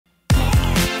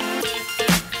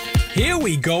Here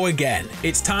we go again.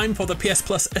 It's time for the PS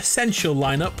Plus Essential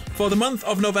lineup for the month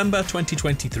of November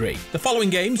 2023. The following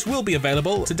games will be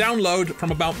available to download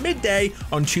from about midday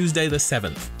on Tuesday the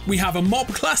 7th. We have a mob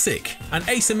classic, an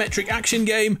asymmetric action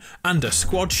game, and a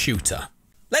squad shooter.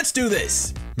 Let's do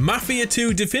this! Mafia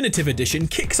 2 Definitive Edition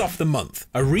kicks off the month,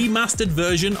 a remastered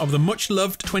version of the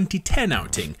much-loved 2010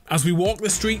 outing, as we walk the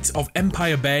streets of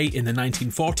Empire Bay in the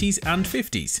 1940s and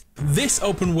 50s. This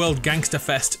open-world gangster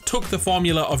fest took the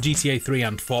formula of GTA 3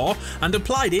 and 4 and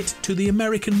applied it to the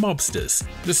American mobsters.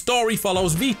 The story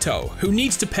follows Vito, who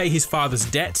needs to pay his father's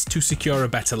debts to secure a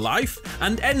better life,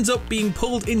 and ends up being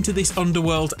pulled into this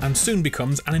underworld and soon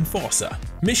becomes an enforcer.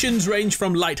 Missions range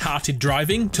from light-hearted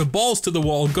driving to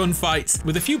balls-to-the-wall gunfights,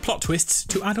 with a few plot twists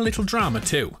to add a little drama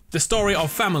too. The story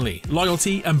of family,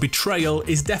 loyalty and betrayal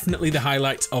is definitely the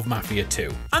highlight of Mafia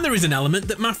 2. And there is an element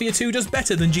that Mafia 2 does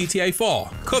better than GTA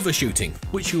 4, cover shooting,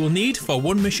 which you will need for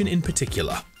one mission in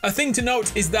particular. A thing to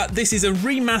note is that this is a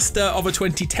remaster of a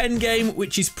 2010 game,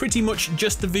 which is pretty much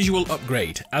just a visual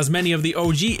upgrade, as many of the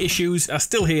OG issues are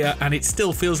still here and it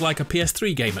still feels like a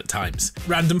PS3 game at times.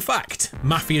 Random fact,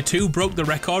 Mafia 2 broke the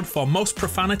record for most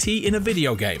profanity in a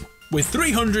video game, with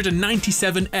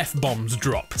 397 F-bombs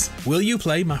dropped. Will you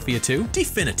play Mafia 2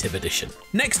 Definitive Edition?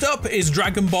 Next up is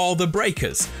Dragon Ball The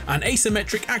Breakers, an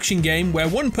asymmetric action game where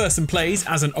one person plays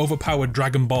as an overpowered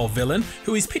Dragon Ball villain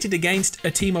who is pitted against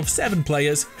a team of 7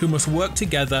 players who must work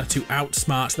together to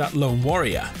outsmart that lone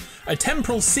warrior. A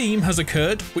temporal seam has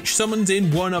occurred which summons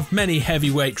in one of many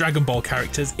heavyweight Dragon Ball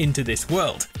characters into this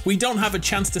world. We don't have a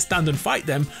chance to stand and fight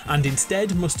them and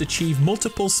instead must achieve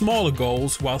multiple smaller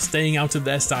goals while staying out of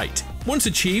their sight. Once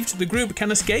achieved, the group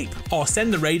can escape or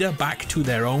send the raider back to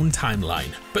their own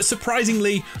timeline. But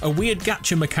surprisingly, a weird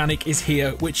gacha mechanic is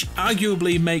here which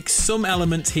arguably makes some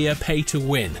elements here pay to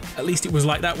win. At least it was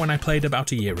like that when I played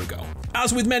about a year ago.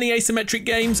 As with many asymmetric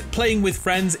games, playing with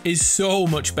friends is so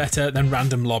much better than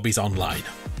random lobbies online.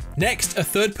 Next, a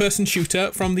third-person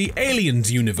shooter from the Aliens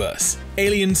universe.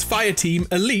 Aliens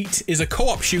Fireteam Elite is a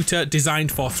co-op shooter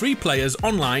designed for 3 players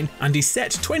online and is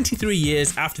set 23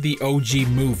 years after the OG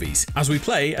movies, as we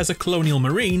play as a colonial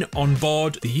marine on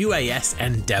board the UAS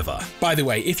Endeavour. By the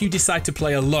way, if you decide to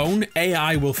play alone,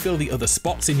 AI will fill the other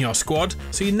spots in your squad,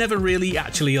 so you're never really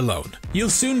actually alone. You'll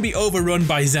soon be overrun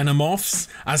by xenomorphs,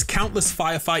 as countless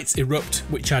firefights erupt,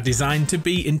 which are designed to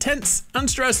be intense and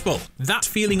stressful. That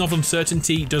feeling of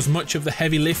uncertainty does much of the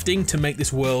heavy lifting to make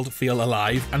this world feel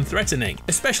alive and threatening,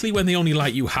 especially when the only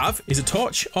light you have is a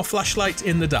torch or flashlight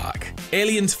in the dark.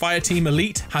 Aliens Fireteam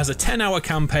Elite has a 10-hour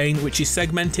campaign which is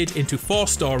segmented into 4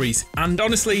 stories, and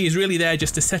honestly is really there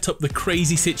just to set up the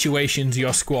crazy situations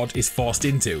your squad is forced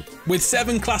into. With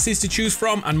 7 classes to choose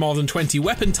from and more than 20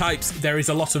 weapon types, there is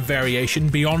a lot of variation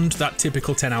beyond that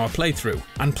typical 10-hour playthrough.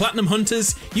 And Platinum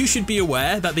Hunters, you should be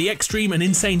aware that the extreme and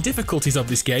insane difficulties of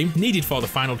this game, needed for the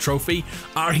final trophy,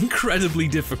 are incredibly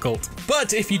difficult.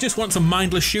 But if you just want some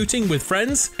mindless shooting with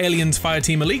friends, Aliens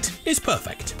Fireteam Elite is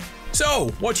perfect. So,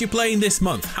 what you playing this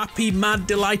month? Happy, mad,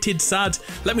 delighted, sad?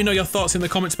 Let me know your thoughts in the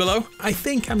comments below. I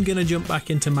think I'm gonna jump back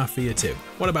into Mafia 2.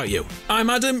 What about you? I'm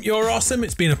Adam, you're awesome,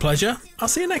 it's been a pleasure. I'll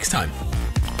see you next time.